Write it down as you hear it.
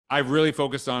I've really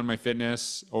focused on my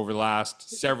fitness over the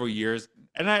last several years.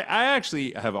 And I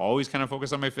actually have always kind of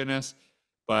focused on my fitness,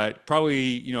 but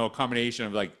probably, a combination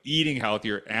of like eating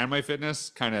healthier and my fitness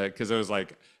kind of, because I was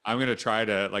like, I'm going to try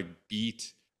to like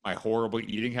beat my horrible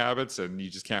eating habits and you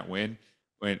just can't win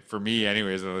when for me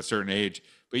anyways at a certain age.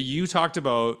 But you talked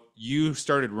about you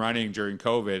started running during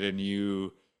COVID and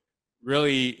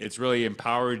it's really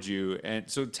empowered you.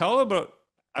 And so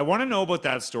I want to know about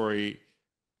that story,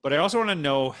 but I also want to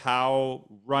know how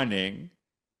running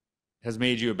has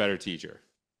made you a better teacher.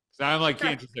 So I'm like Sure.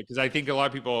 interested because I think a lot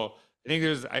of people, I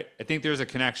think there's a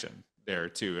connection there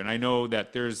too. And I know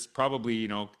that there's probably,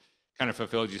 kind of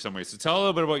fulfilled you some way. So tell a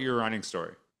little bit about your running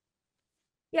story.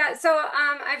 Yeah, so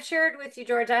I've shared with you,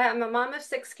 George, I'm a mom of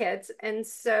six kids. And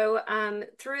so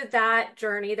through that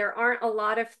journey, there aren't a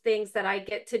lot of things that I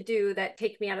get to do that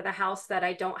take me out of the house that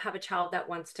I don't have a child that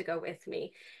wants to go with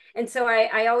me. And so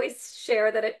I always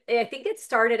share that I think it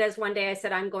started as one day I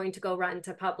said, I'm going to go run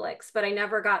to Publix, but I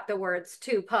never got the words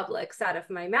to Publix out of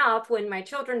my mouth. When my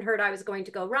children heard I was going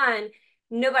to go run,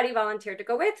 nobody volunteered to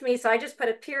go with me. So I just put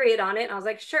a period on it. And I was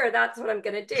like, sure, that's what I'm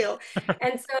going to do.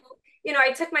 And so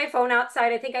I took my phone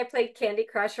outside. I think I played Candy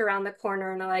Crush around the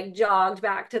corner and I like jogged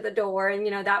back to the door. And,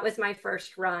 that was my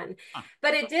first run. Huh.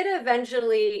 But it did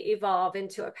eventually evolve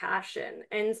into a passion.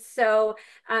 And so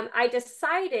I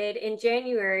decided in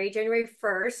January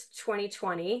 1st,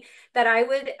 2020, that I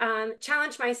would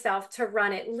challenge myself to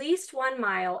run at least 1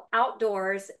 mile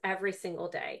outdoors every single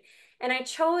day. And I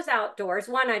chose outdoors.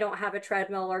 One, I don't have a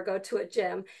treadmill or go to a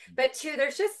gym. But two,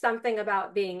 there's just something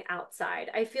about being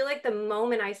outside. I feel like the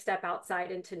moment I step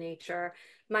outside into nature,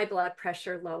 my blood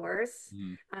pressure lowers.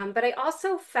 Mhm. But I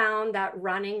also found that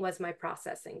running was my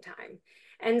processing time.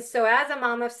 And so, as a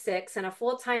mom of six and a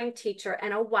full-time teacher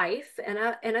and a wife and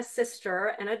a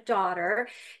sister and a daughter,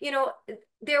 you know,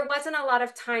 there wasn't a lot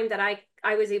of time that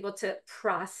I was able to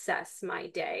process my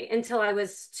day until I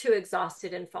was too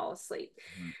exhausted and fall asleep.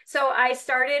 Mhm. So I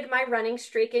started my running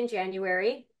streak in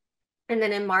January. And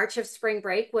then in March of spring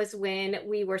break was when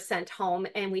we were sent home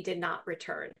and we did not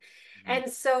return. Mhm.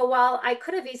 And so while I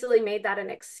could have easily made that an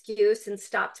excuse and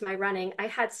stopped my running, I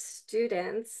had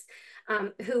students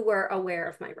who were aware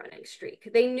of my running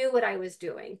streak. They knew what I was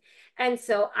doing. And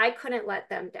so I couldn't let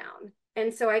them down.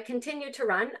 And so I continued to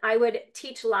run. I would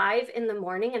teach live in the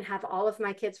morning and have all of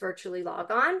my kids virtually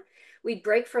log on. We'd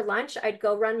break for lunch. I'd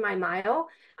go run my mile.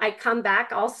 I'd come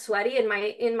back all sweaty in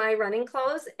my running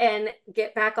clothes and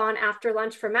get back on after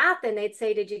lunch for math. And they'd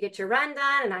say, "Did you get your run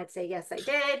done?" And I'd say, "Yes, I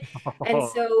did." And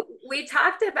so we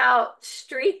talked about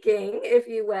streaking, if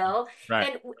you will,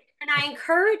 Right. and I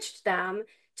encouraged them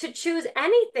to choose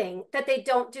anything that they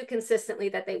don't do consistently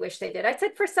that they wish they did. I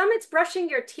said, for some, it's brushing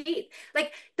your teeth.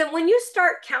 Like then when you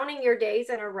start counting your days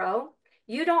in a row,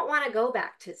 you don't want to go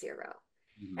back to zero.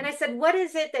 And Mhm. I said, what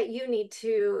is it that you need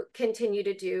to continue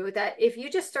to do that if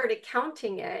you just started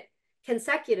counting it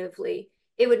consecutively,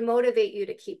 it would motivate you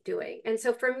to keep doing? And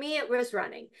so for me, it was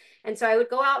running. And so I would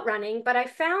go out running, but I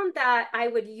found that I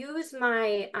would use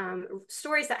my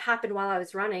stories that happened while I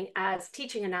was running as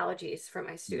teaching analogies for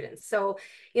my students. So,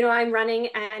 I'm running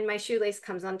and my shoelace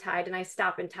comes untied and I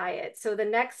stop and tie it. So the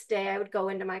next day I would go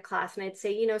into my class and I'd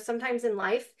say, sometimes in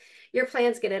life, your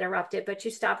plans get interrupted, but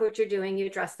you stop what you're doing, you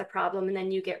address the problem, and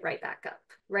then you get right back up,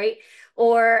 right?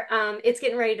 Or it's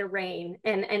getting ready to rain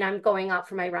and I'm going out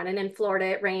for my run. And in Florida,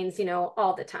 it rains,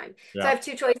 all the time. So I Yeah. have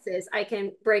two choices. I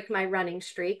can break my running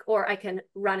streak or I can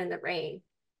run in the rain.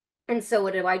 And so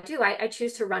what do? I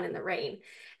choose to run in the rain.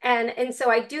 And so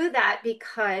I do that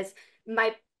because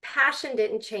my passion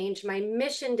didn't change, my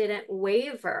mission didn't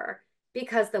waver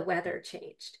because the weather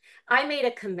changed. I made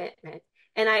a commitment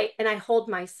and I hold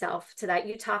myself to that.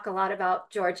 You talk a lot about,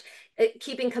 George,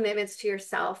 keeping commitments to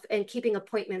yourself and keeping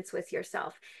appointments with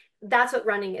yourself. That's what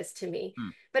running is to me. Hmm.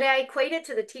 But I equate it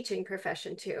to the teaching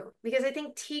profession too, because I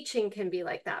think teaching can be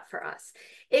like that for us.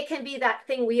 It can be that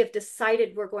thing we have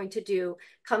decided we're going to do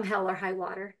come hell or high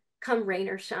water, come rain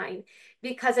or shine.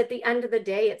 Because at the end of the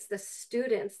day, it's the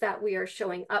students that we are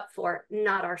showing up for,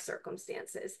 not our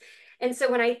circumstances. And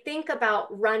so when I think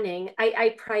about running,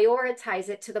 I prioritize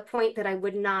it to the point that I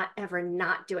would not ever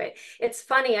not do it. It's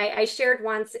funny, I shared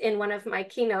once in one of my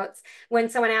keynotes when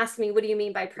someone asked me, what do you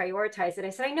mean by prioritize it? I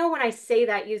said, I know when I say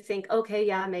that, you think, okay,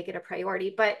 yeah, make it a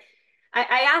priority. But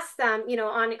I asked them,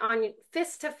 on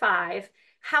fist to five,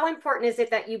 how important is it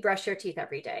that you brush your teeth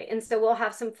every day? And so we'll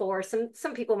have some four, some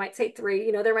people might say three,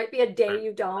 there might be a day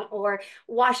you don't, or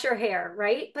wash your hair,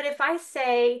 right? But if I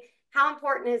say, how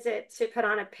important is it to put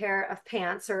on a pair of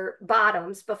pants or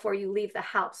bottoms before you leave the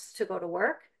house to go to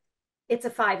work? It's a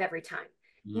five every time.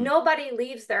 Mhm. Nobody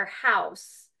leaves their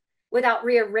house without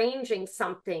rearranging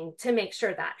something to make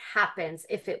sure that happens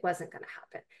if it wasn't going to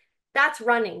happen. That's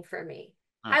running for me.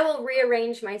 Huh. I will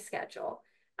rearrange my schedule.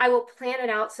 I will plan it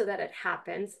out so that it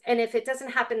happens. And if it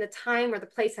doesn't happen the time or the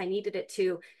place I needed it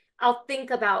to, I'll think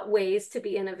about ways to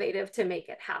be innovative to make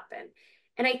it happen.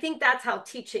 And I think that's how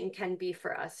teaching can be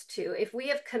for us too. If we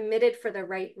have committed for the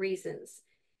right reasons,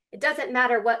 it doesn't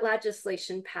matter what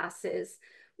legislation passes,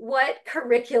 what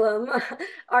curriculum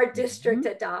our district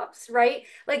adopts, right?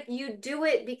 Like you do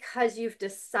it because you've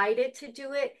decided to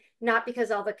do it, not because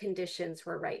all the conditions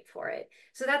were right for it.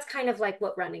 So that's kind of like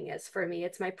what running is for me.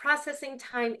 It's my processing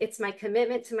time, it's my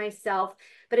commitment to myself,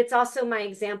 but it's also my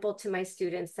example to my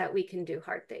students that we can do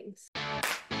hard things.